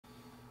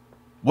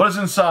What is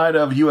inside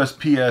of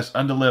USPS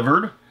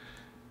undelivered,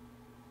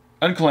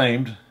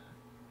 unclaimed,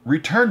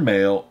 return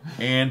mail,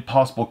 and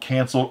possible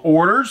canceled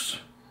orders?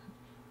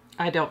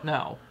 I don't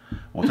know.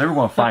 Well, today we're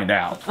going to find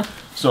out.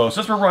 So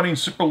since we're running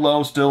super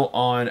low still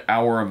on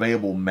our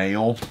available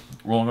mail,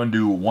 we're only going to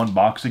do one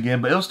box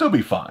again, but it'll still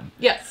be fun.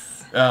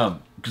 Yes.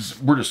 Because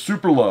we're just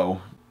super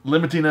low,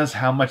 limiting us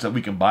how much that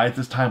we can buy at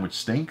this time, which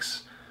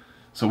stinks.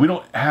 So we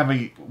don't have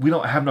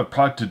enough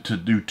product to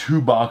do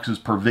 2 boxes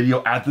per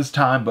video at this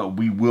time, but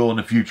we will in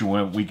the future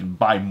when we can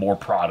buy more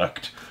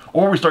product.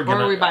 Or we start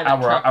getting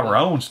our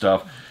own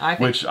stuff,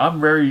 which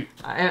I'm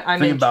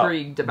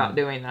intrigued about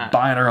doing that.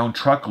 Buying our own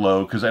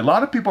truckload, because a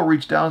lot of people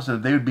reached out and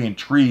said they would be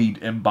intrigued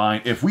in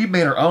buying, if we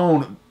made our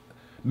own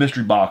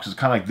mystery boxes,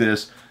 kind of like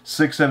this,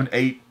 6, 7,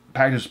 8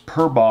 packages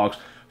per box,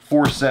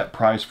 for set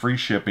price, free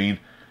shipping,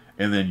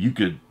 and then you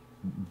could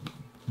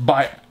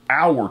buy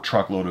our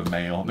truckload of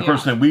mail. The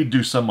first thing we'd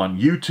do some on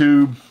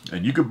YouTube,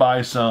 and you could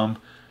buy some.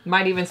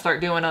 Might even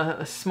start doing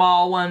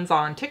small ones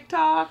on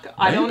TikTok. Maybe.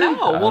 I don't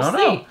know. We'll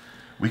see.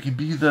 We could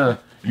be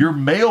your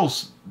mail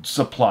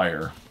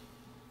supplier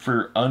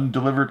for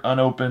undelivered,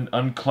 unopened,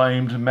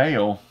 unclaimed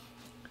mail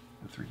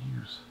for 3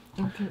 years.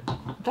 Okay.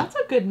 That's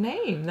a good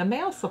name, the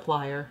mail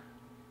supplier.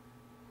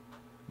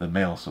 The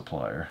mail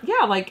supplier.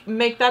 Yeah, like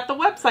make that the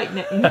website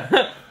name.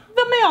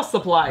 The mail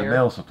supplier. The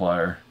mail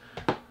supplier.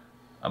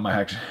 I might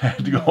actually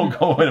have to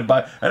go in and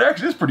buy. It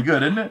actually is pretty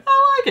good, isn't it?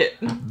 I like it.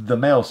 The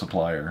mail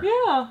supplier.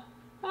 Yeah,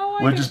 I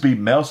like Would it just be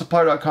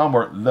mailsupplier.com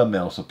or the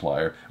mail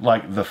supplier?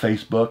 Like the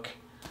Facebook?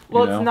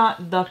 Well, it's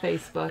not the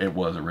Facebook. It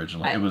was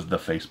originally. It was the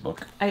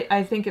Facebook.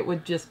 I think it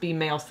would just be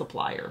mail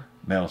supplier.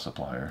 Mail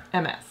supplier.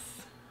 MS.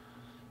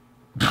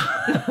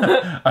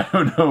 I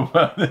don't know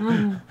about it.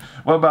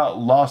 What about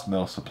lost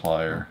mail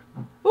supplier?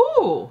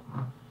 Ooh,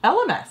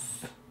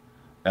 LMS.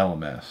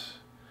 LMS.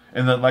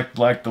 And then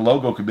like the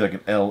logo could be like an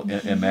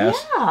LMS.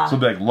 Yeah. So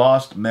it'd be like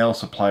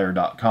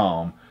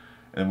lostmailsupplier.com.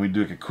 And we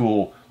do like a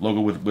cool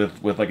logo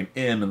with like an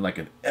M and like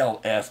an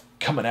LS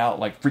coming out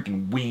like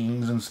freaking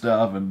wings and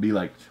stuff, and be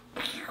like,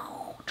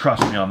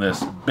 trust me on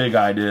this, big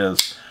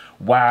ideas.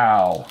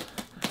 Wow.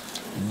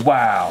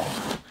 Wow.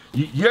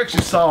 You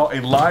actually saw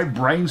a live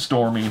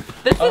brainstorming.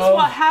 This is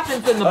what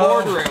happens in the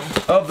boardroom.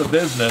 Of the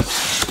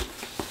business.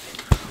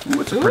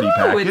 Ooh, it's a pretty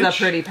package. It's a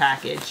pretty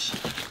package.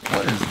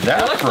 What is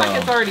that It looks from? like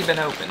it's already been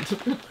opened.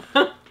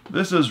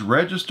 This is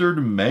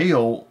registered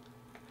mail.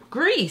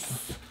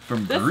 Greece.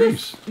 From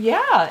Greece.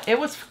 Yeah, it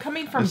was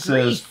coming from Greece. It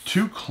says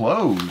to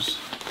close.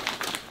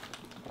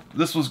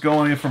 This was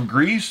going in from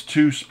Greece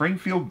to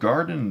Springfield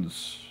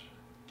Gardens,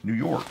 New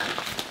York.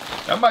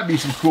 That might be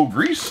some cool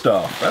Greece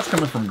stuff. That's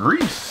coming from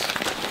Greece.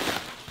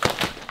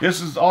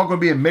 This is all going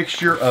to be a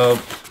mixture of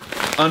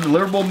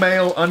undeliverable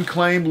mail,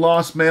 unclaimed,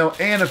 lost mail,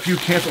 and a few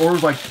canceled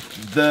orders like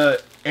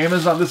the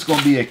Amazon. This is going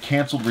to be a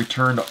canceled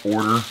return to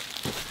order.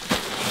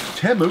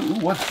 Temu, ooh,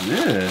 what's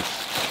this?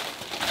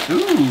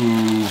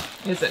 Ooh.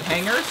 Is it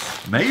hangers?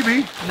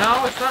 Maybe.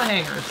 No, it's not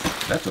hangers.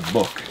 That's a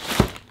book.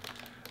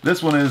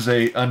 This one is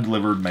a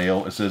undelivered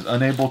mail. It says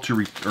unable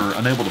to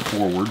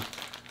forward,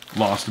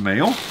 lost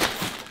mail,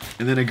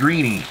 and then a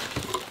greenie.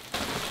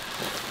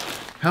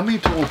 How many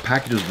total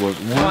packages was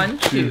it? 1,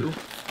 2.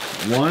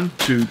 1,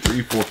 2,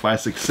 3, 4,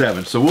 5, 6,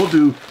 7. So we'll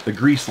do the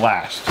grease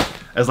last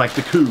as like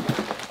the coupe.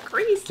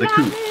 Grease the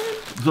coupe.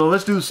 So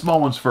let's do the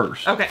small ones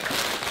first. Okay.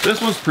 This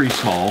one's pretty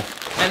small.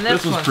 And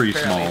this one's pretty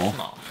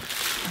small.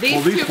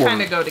 These two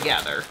kind of go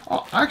together.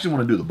 I actually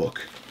want to do the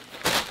book.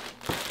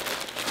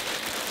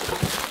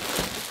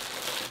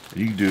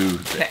 You can do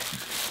the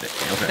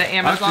Amazon.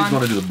 I'm actually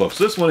going to do the book.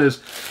 So this one is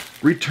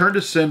return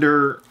to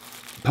sender,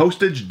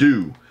 postage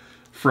due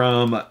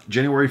from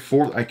January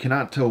 4th. I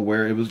cannot tell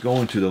where it was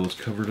going to though. It's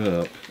covered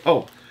up.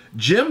 Oh,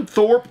 Jim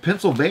Thorpe,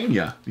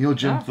 Pennsylvania. You know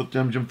Jim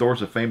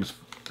Thorpe's a famous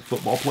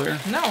football player?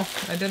 No,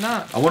 I did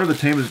not. I wonder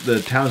if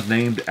the town is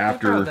named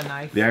after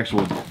the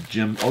actual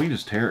Jim. Oh, you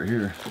just tear it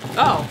here.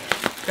 Oh,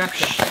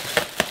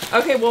 gotcha.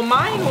 Okay, well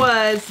mine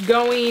was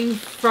going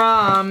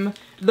from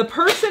the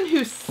person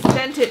who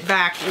sent it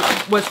back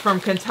was from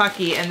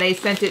Kentucky, and they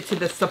sent it to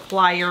the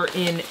supplier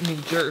in New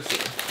Jersey.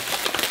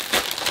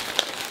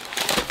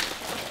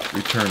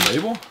 Return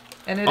label?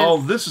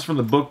 And this is from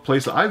the book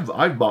place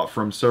I've bought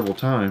from several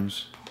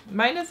times.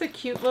 Mine is a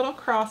cute little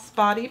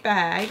crossbody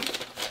bag.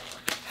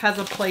 Has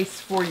a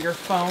place for your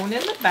phone in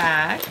the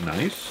back.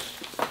 Nice.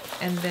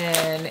 And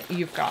then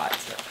you've got...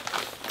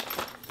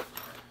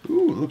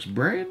 Ooh, it looks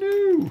brand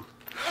new.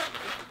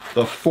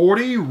 The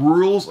 40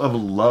 Rules of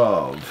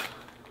Love.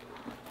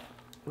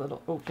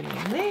 Little opening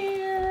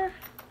there.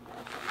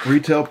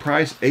 Retail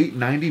price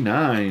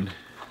 $8.99.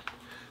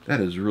 That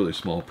is really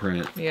small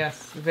print.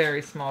 Yes,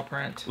 very small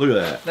print. Look at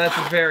that.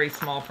 That's very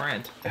small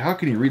print. How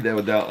can you read that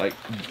without like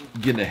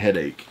getting a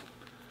headache?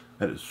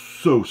 That is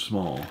so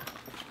small.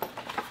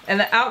 And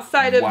the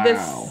outside of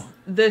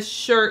this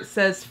shirt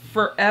says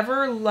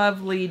 "Forever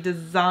Lovely,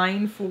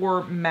 designed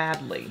for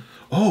Madly."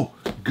 Oh,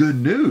 good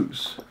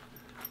news.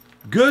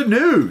 Good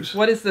news.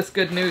 What is this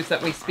good news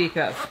that we speak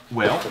of?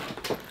 Well,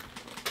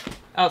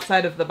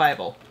 outside of the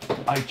Bible.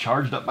 I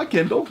charged up my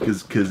Kindle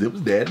because it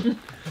was dead.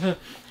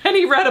 And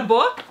he read a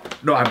book?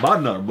 No, I bought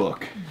another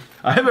book.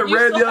 I haven't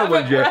read the other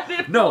ones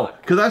yet. No,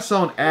 because I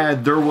saw an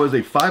ad. There was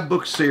a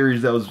 5-book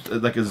series that was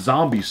like a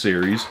zombie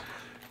series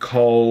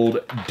called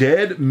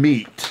Dead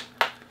Meat.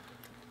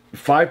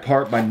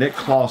 5-part by Nick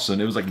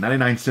Clausen. It was like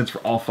 99 cents for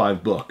all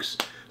 5 books.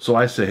 So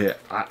I said, hey,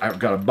 I've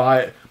got to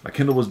buy it. My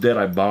Kindle was dead.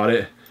 I bought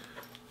it.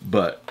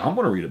 But I'm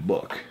going to read a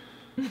book.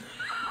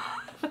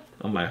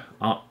 on my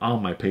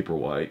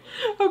Paperwhite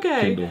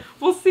Kindle.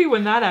 We'll see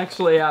when that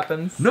actually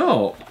happens.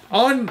 No,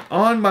 on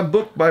my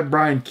book by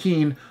Brian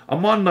Keene,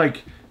 I'm on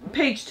like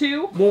page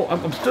 2. Well,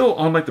 I'm still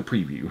on like the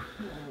preview.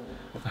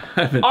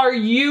 Are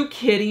you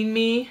kidding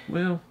me?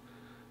 Well,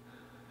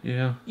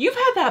 yeah. You've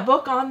had that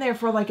book on there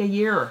for like a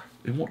year.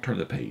 It won't turn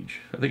the page.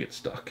 I think it's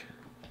stuck.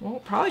 Well,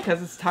 probably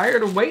because it's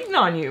tired of waiting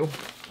on you.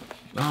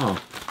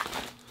 Oh,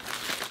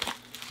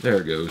 there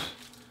it goes.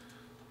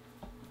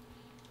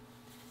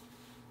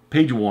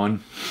 Page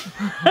 1.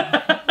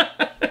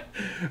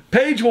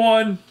 Page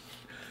 1.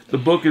 The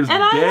book is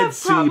Dead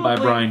Sea by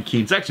Brian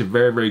Keene. It's actually a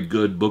very, very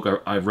good book.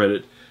 I've read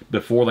it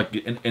before, like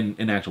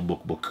an actual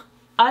book.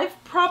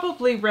 I've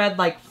probably read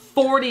like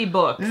 40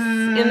 books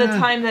in the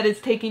time that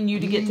it's taken you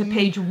to get to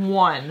page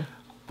 1.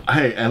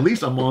 Hey, at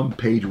least I'm on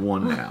page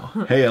 1 now.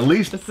 Hey, at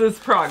least this is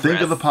progress.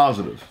 Think of the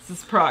positive. This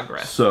is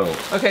progress. So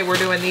okay, we're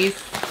doing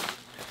these.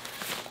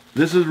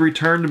 This is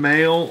returned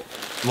mail.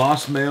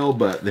 Lost mail,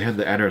 but they had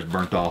the address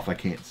burnt off. I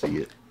can't see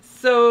it.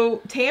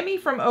 So, Tammy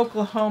from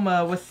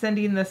Oklahoma was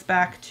sending this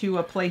back to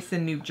a place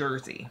in New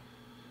Jersey.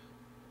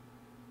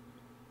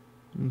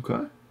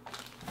 Okay.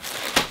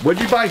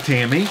 What'd you buy,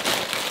 Tammy?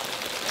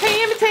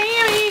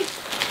 Tammy!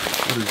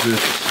 What is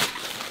this?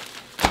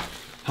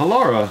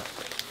 Halara.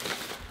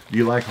 Do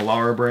you like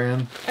Halara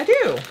brand? I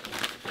do.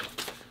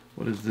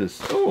 What is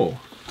this? Oh,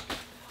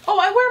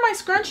 I wear my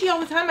scrunchie all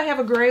the time. I have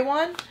a gray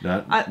one.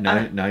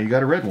 Now you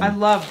got a red one. I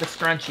love the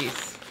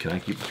scrunchies. Can I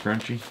keep the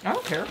scrunchie? I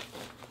don't care.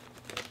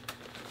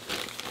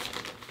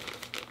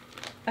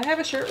 I have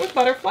a shirt with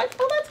butterflies.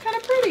 Oh, that's kind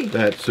of pretty.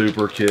 That's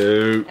super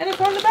cute. And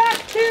it's on the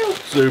back, too.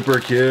 Super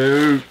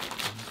cute.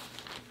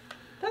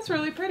 That's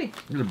really pretty.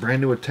 There's a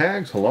brand new with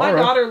tags. Halara. My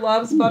daughter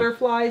loves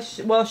butterflies.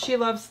 Well, she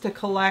loves to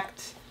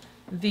collect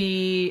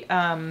the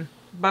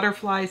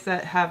butterflies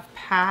that have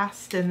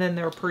passed and then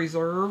they're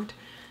preserved.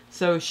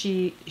 So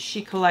she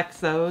collects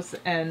those,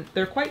 and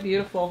they're quite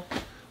beautiful.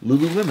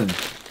 Lululemon.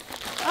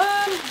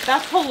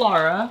 That's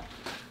Halara.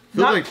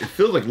 It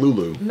feels like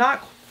Lulu.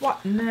 Not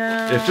quite.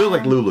 No. It feels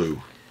like Lulu.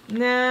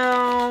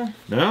 No.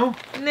 No?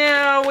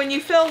 No. When you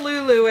feel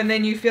Lulu and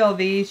then you feel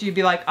these, you'd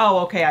be like, oh,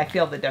 okay, I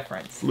feel the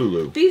difference.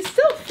 Lulu. These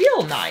still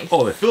feel nice.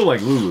 Oh, they feel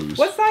like Lulus.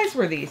 What size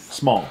were these?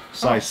 Small.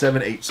 Size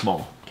 7, 8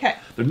 small. Okay.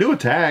 They're new with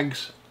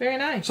tags. Very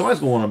nice. Somebody's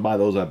going to buy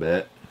those, I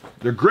bet.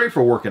 They're great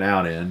for working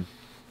out in.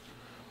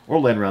 Or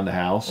laying around the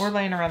house. Or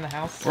laying around the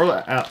house.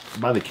 Or out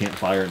by the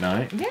campfire at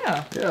night.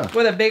 Yeah. Yeah.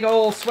 With a big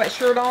old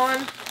sweatshirt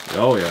on.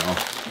 Oh,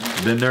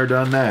 yeah. Been there,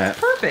 done that.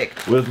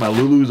 Perfect. With my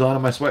Lulus on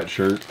and my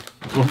sweatshirt.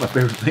 It's one of my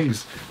favorite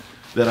things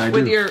that I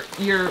do. With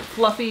your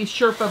fluffy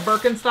Sherpa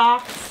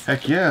Birkenstocks.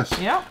 Heck yes.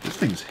 Yeah. This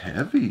thing's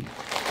heavy.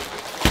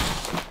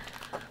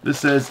 This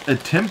says,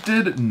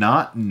 attempted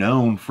not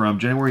known from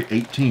January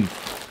 18th.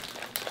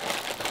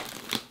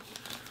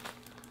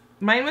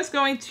 Mine was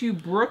going to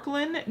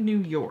Brooklyn, New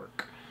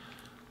York.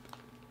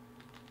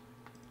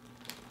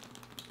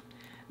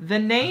 The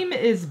name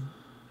is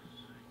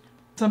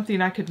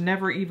something I could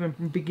never even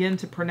begin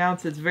to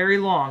pronounce. It's very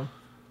long.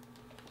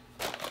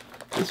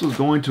 This was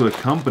going to a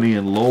company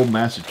in Lowell,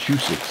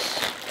 Massachusetts.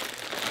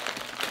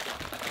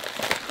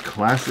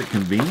 Classic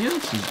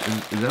Convenience? Is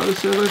that what it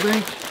says, I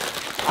think?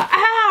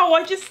 Ow!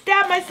 I just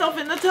stabbed myself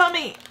in the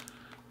tummy.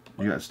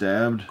 You got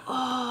stabbed?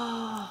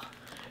 Oh,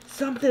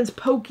 something's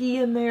pokey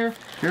in there.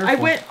 Careful.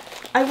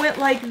 I went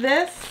like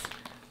this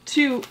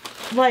to,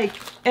 like,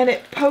 and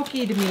it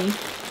pokeyed me.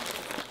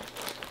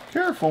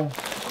 Careful.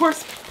 Of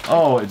course.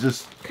 Oh, it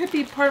just... Could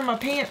be part of my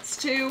pants,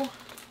 too.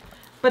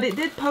 But it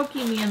did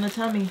pokey me in the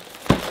tummy.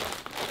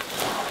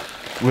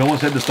 We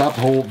almost had to stop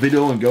the whole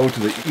video and go to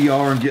the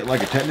ER and get,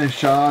 like, a tetanus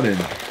shot and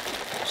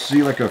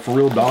see, like, a for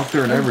real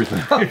doctor and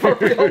everything. A for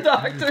real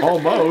doctor.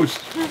 Almost.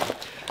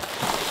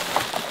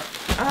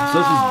 Oh, so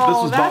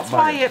this was that's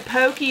why it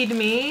pokeyed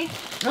me.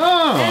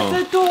 Oh.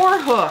 It's a door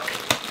hook.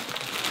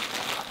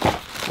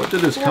 What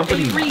did this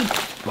company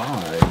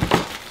buy?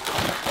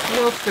 What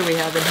else do we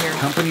have in here?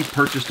 Company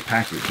purchased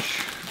package.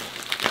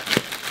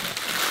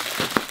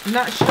 I'm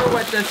not sure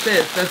what this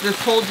is. Does this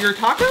hold your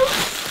tacos?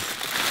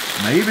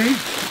 Maybe.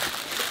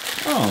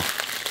 Oh.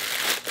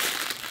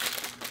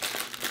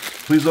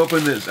 Please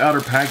open this outer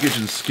package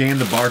and scan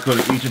the barcode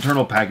of each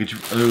internal package.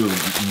 Ooh,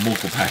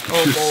 multiple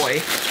packages. Oh boy.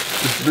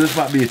 This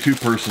might be a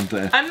two-person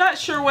thing. I'm not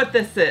sure what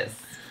this is.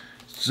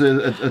 So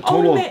a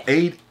total of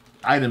 8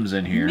 items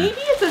in here.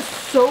 Maybe it's a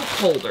soap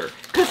holder.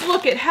 Because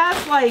look, it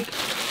has like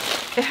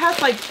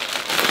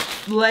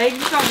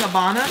legs on the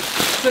bottom.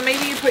 So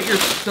maybe you put your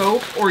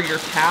soap or your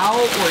towel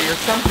or your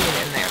something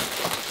in there.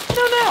 I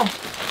don't know.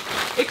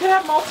 It could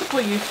have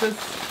multiple uses.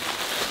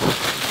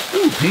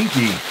 Ooh,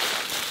 pinky.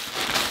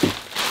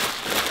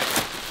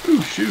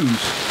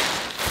 shoes.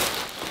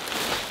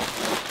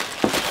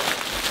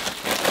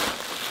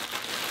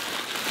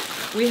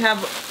 We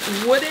have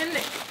wooden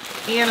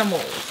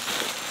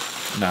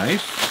animals.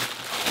 Nice.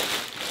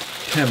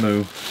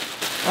 Temu.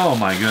 Oh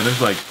my goodness,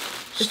 like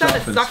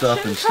stuff and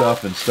stuff and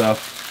stuff and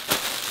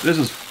stuff. This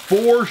is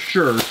 4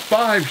 shirts,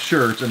 5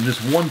 shirts in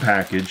just one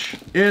package.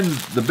 In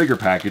the bigger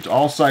package,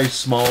 all size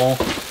small,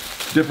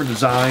 different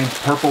designs,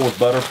 purple with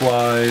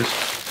butterflies,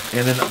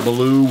 and then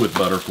blue with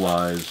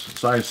butterflies,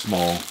 size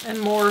small. And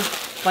more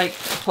like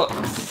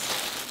hooks.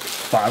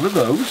 5 of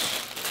those.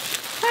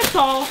 That's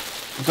all.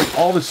 It's like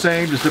all the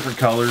same, just different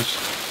colors.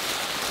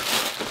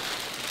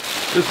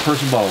 This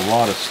person bought a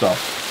lot of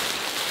stuff.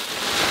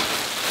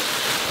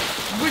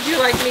 Would you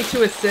like me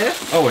to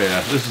assist? Oh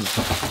yeah, this is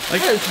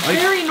like, that is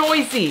very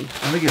noisy.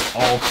 I think it's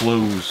all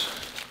clothes.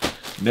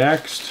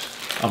 Next,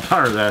 I'm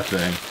tired of that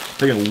thing.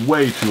 Taking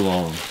way too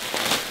long.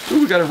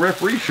 Ooh, we got a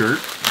referee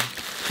shirt.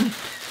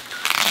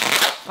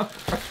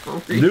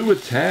 New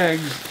with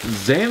tags.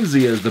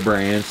 Zanzia is the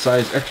brand,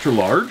 size extra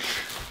large.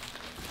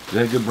 Is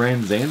that a good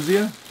brand,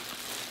 Zanzia?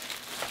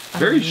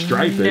 Very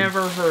striped.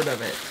 Never heard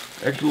of it.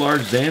 Extra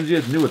large Zanzia,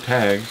 it's new with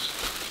tags.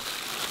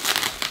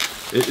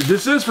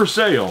 This is for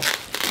sale.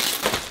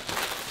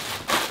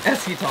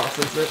 As he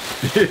tosses it.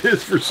 It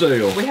is for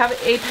sale. We have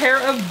a pair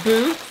of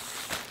boots.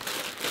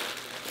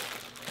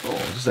 Oh,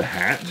 is this a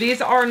hat?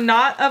 These are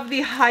not of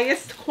the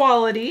highest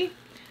quality.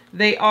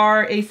 They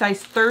are a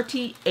size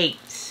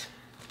 38.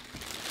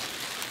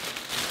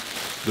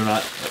 They're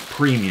not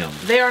premium.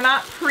 They are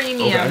not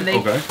premium.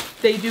 Okay,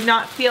 They do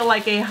not feel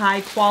like a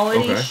high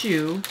quality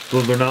shoe.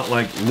 So they're not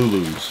like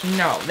Lulu's.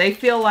 No, they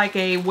feel like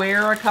a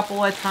wear a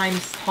couple of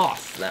times,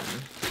 toss them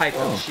type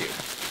of shoe.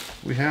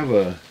 We have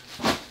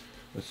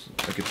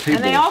like a table.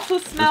 And they also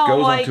smell this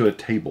goes like onto a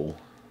table.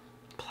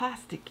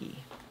 Plasticky.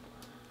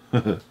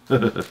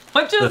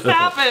 What just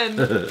happened?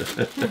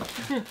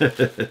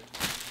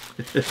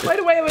 Why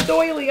do I have a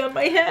doily on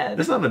my head?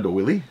 It's not a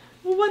doily.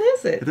 Well, what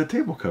is it? It's a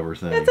table cover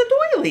thing. It's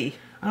a doily.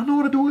 I don't know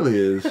what a doily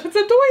is. It's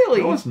a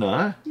doily. No, it's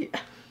not. Yeah.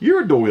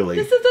 You're a doily.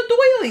 This is a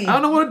doily. I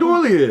don't know what a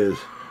doily is.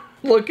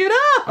 Look it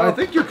up. I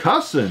think you're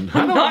cussing.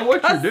 I don't know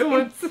what you're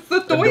doing. It's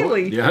a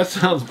doily. Yeah, that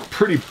sounds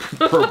pretty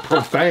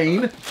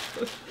profane.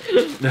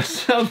 That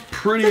sounds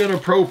pretty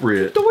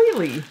inappropriate.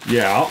 Doily.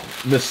 Yeah,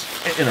 Miss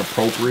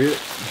Inappropriate.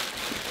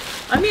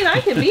 I mean,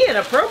 I can be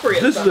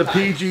inappropriate. This sometimes. is a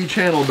PG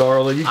channel,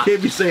 darling. You can't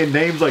be saying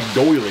names like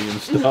doily and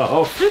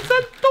stuff. It's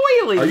a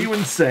doily. Are you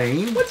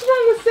insane? What's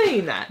wrong with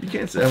saying that? You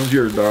can't say that was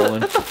yours,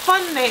 darling. That's a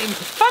fun name,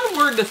 fun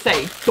word to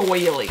say.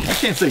 Doily. I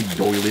can't say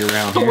doily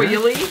around here.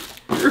 Doily.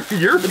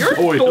 You're a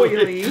doily.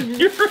 Doily.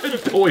 You're a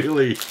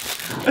doily.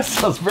 That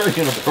sounds very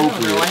inappropriate.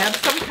 I don't know. I have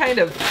some kind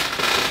of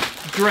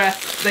dress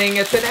thing.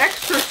 It's an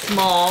extra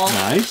small.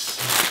 Nice.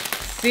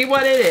 See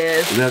what it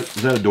is.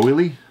 Is that a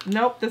doily?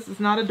 Nope, this is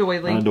not a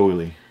doily. Not a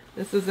doily.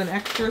 This is an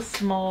extra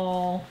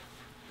small.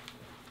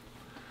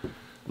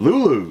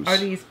 Lulu's. Are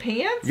these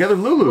pants? Yeah, they're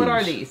Lulu's. What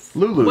are these?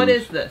 Lulu's. What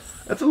is this?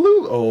 That's a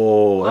Lulu.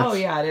 Oh,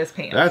 yeah, it is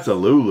pants. That's a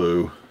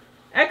Lulu.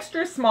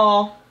 Extra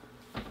small.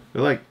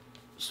 They're like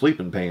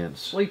sleeping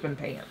pants. Sleeping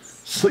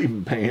pants.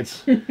 Sleeping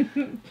pants.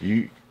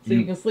 So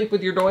you can sleep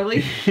with your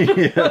doily?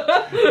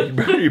 Yeah.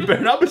 You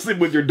better not be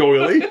sleeping with your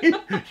doily.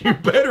 You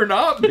better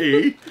not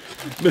be.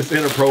 Miss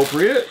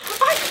Inappropriate.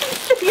 I didn't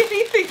say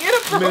anything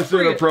inappropriate. Miss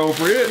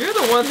Inappropriate. You're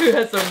the one who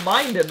has their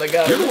mind in the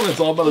gutter. You're the one that's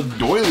all about a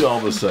doily all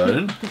of a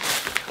sudden.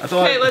 That's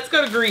all Okay, let's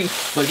go to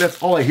Greece. Like,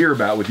 that's all I hear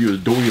about with you is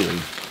doily.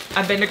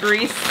 I've been to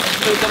Greece.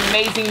 It was an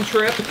amazing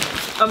trip.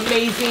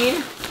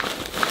 Amazing.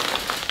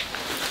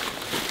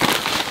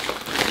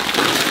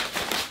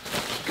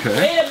 Okay.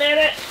 Wait a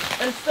minute.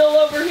 I'm still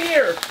over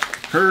here.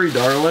 Hurry,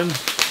 darling.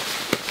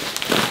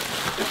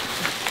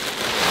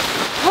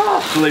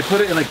 So they put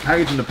it in like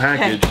package in the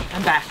package. Okay,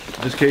 I'm back.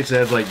 In this case it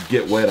has like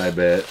get wet, I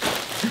bet.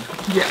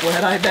 Get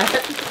wet, I bet.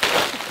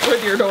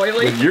 With your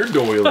doily. With your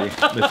doily.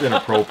 That's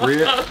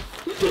inappropriate.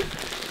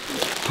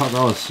 Talking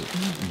all this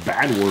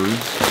bad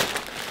words.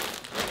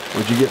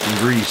 What'd you get from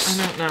Greece?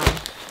 I don't know.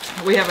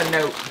 We have a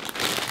note.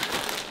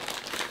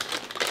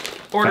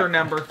 Order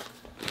number.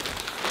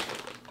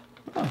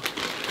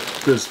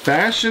 This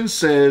fashion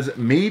says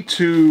me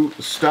too,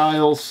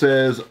 style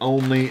says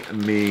only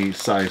me,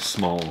 size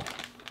small.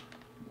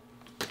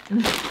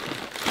 I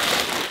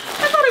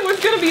thought it was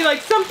gonna be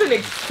like something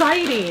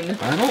exciting.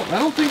 I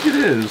don't think it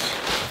is.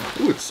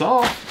 Ooh, it's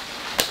soft.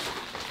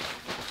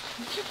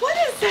 What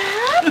is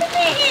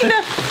happening?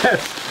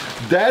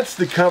 That's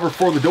the cover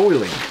for the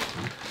doily.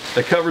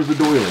 That covers the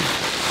doily.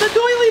 The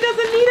doily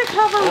doesn't need a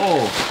cover.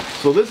 Oh,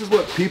 so this is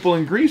what people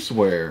in Greece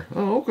wear.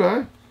 Oh,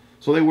 okay.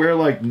 So they wear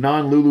like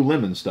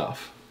non-Lululemon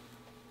stuff.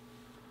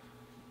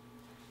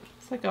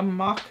 It's like a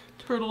mock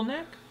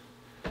turtleneck.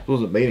 So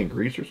is it made in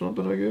Greece or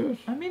something, I guess?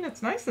 I mean,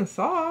 it's nice and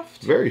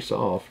soft. Very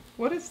soft.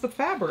 What is the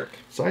fabric?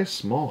 Size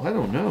small. I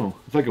don't know.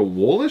 It's like a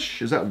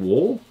woolish. Is that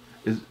wool?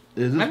 Is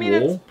this I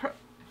mean, wool?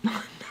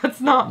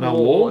 That's not Not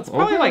wool. wool? It's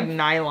probably Okay. like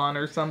nylon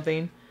or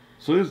something.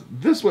 So is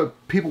this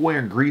what people wear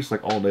in Greece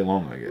like all day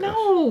long, I guess?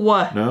 No.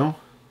 No?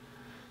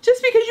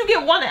 Just because you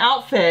get one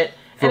outfit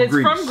and it's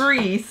Greece. from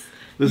Greece.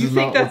 This you is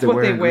think not that's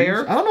what they in wear?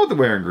 Greece. I don't know what they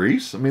wear in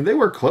Greece. I mean, they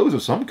wear clothes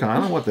of some kind. I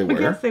don't know what they wear. I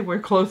guess they wear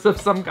clothes of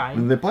some kind.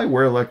 And they probably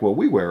wear like what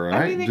we wear,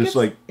 right? I mean, Just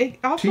like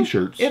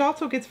t-shirts. It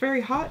also gets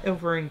very hot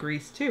over in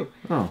Greece too.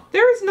 Oh.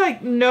 There is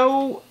like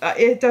no.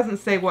 It doesn't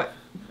say what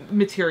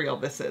material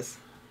this is.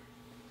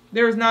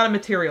 There is not a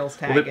materials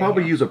tag. Well, they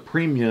probably use a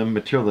premium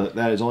material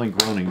that is only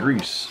grown in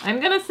Greece. I'm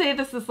gonna say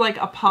this is like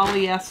a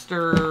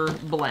polyester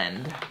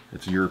blend.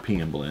 It's a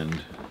European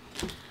blend.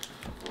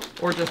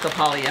 Or just a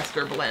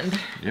polyester blend.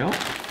 Yep.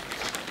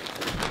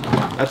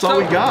 That's all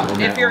we got.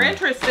 If you're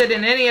interested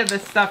in any of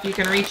this stuff, you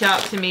can reach out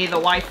to me,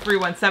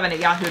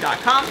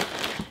 thewife317@yahoo.com,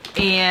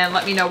 and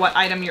let me know what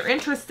item you're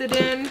interested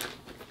in.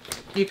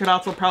 You could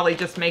also probably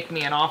just make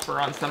me an offer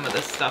on some of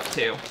this stuff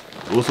too.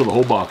 We'll sell the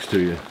whole box to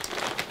you.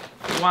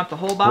 You want the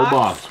whole box? Whole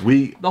box.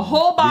 The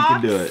whole box. We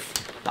can do it.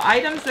 The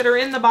items that are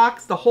in the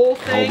box, the whole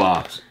thing. Whole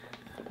box.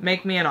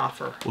 Make me an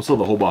offer. We'll sell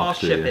the whole box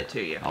to you. I'll ship it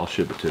to you. I'll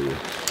ship it to you.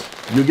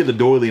 You'll get the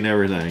doily and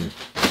everything.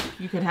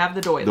 You can have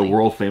the doily. The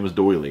world famous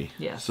doily.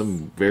 Yes.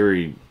 Some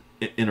very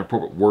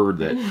inappropriate word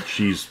that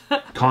she's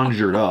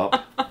conjured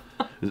up.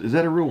 Is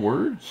that a real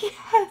word?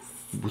 Yes.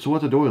 So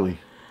what's a doily?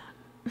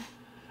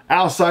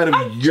 Outside of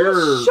I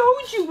just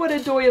showed you what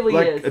a doily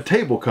like is. a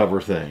table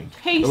cover thing.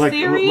 Hey, like,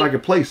 Siri. Like a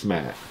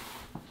placemat.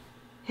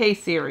 Hey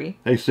Siri.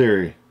 Hey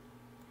Siri.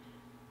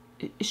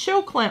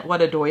 Show Clint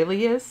what a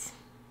doily is.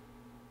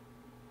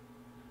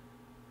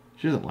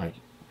 She doesn't like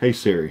it. Hey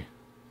Siri.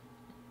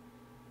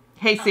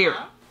 Hey Siri.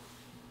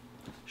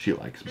 She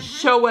likes me.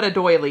 Show what a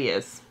doily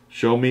is.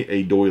 Show me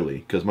a doily,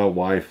 because my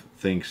wife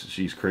thinks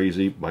she's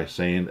crazy by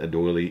saying a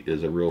doily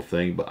is a real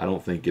thing, but I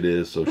don't think it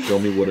is. So show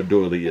me what a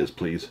doily is,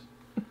 please.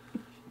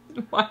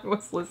 I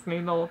was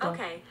listening the whole time.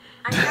 Okay,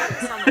 I got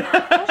some of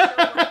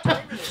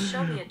that.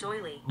 Show me a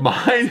doily.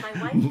 Mine. My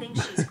wife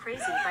thinks she's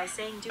crazy by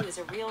saying do is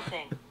a real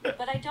thing,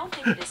 but I don't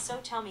think it is. So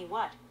tell me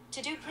what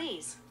to do,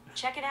 please.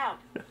 Check it out.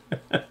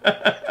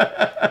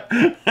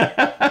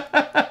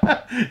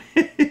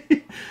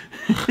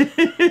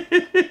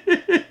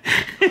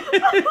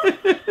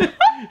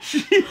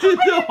 She did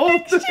the whole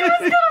thing. She was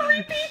gonna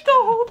repeat the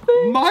whole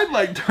thing. Mine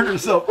like turned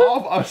herself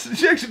off.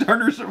 She actually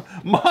turned herself.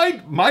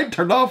 Mine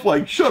turned off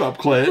like shut up,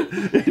 Clint.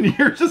 And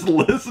you're just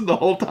listening the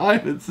whole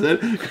time and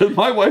said because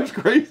my wife's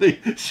crazy.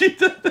 She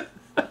did.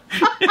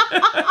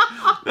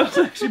 That's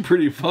actually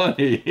pretty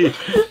funny.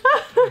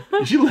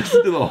 She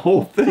listened to the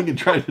whole thing and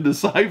tried to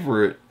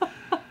decipher it.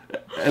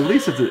 At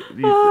least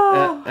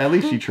at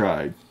least she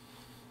tried.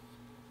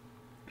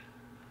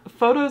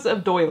 Photos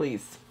of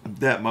doilies.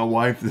 That my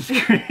wife is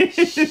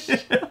crazy.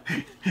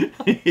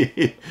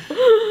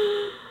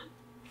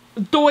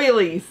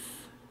 Doilies.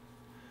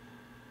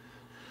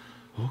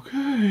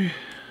 Okay.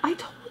 I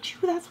told you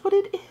that's what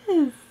it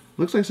is.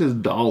 Looks like it says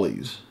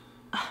dollies.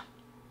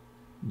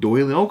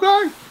 Doily.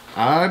 Okay.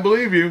 I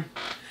believe you.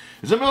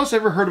 Has anyone else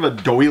ever heard of a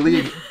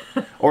doily?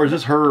 Or is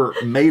this her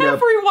made up?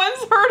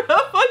 Everyone's heard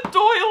of a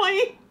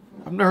doily.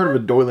 I've never heard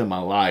of a doily in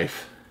my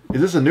life. Is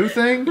this a new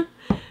thing?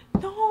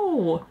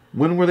 No.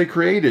 When were they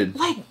created?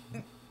 Like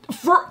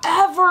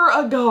forever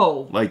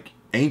ago. Like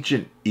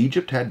ancient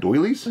Egypt had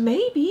doilies?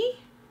 Maybe.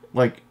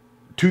 Like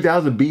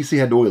 2000 BC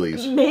had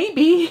doilies.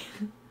 Maybe.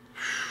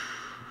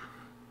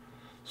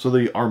 So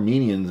the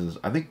Armenians,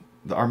 I think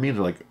the Armenians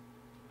are like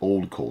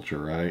old culture,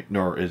 right?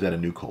 No, or is that a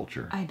new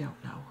culture? I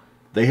don't know.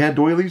 They had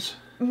doilies?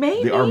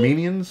 Maybe. The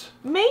Armenians?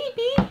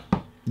 Maybe.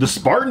 The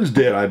Spartans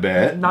did, I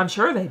bet. I'm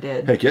sure they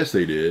did. Heck yes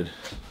they did.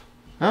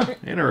 Huh?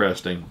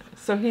 Interesting.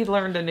 So he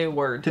learned a new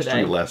word today.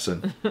 History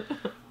lesson.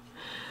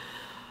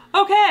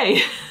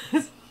 Okay.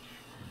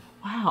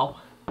 Wow.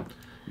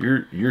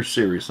 You're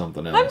serious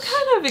something else. I'm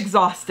kind of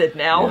exhausted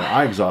now. Yeah,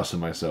 I exhausted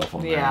myself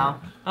on that. Yeah.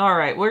 All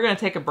right. We're going to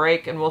take a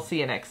break and we'll see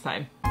you next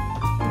time.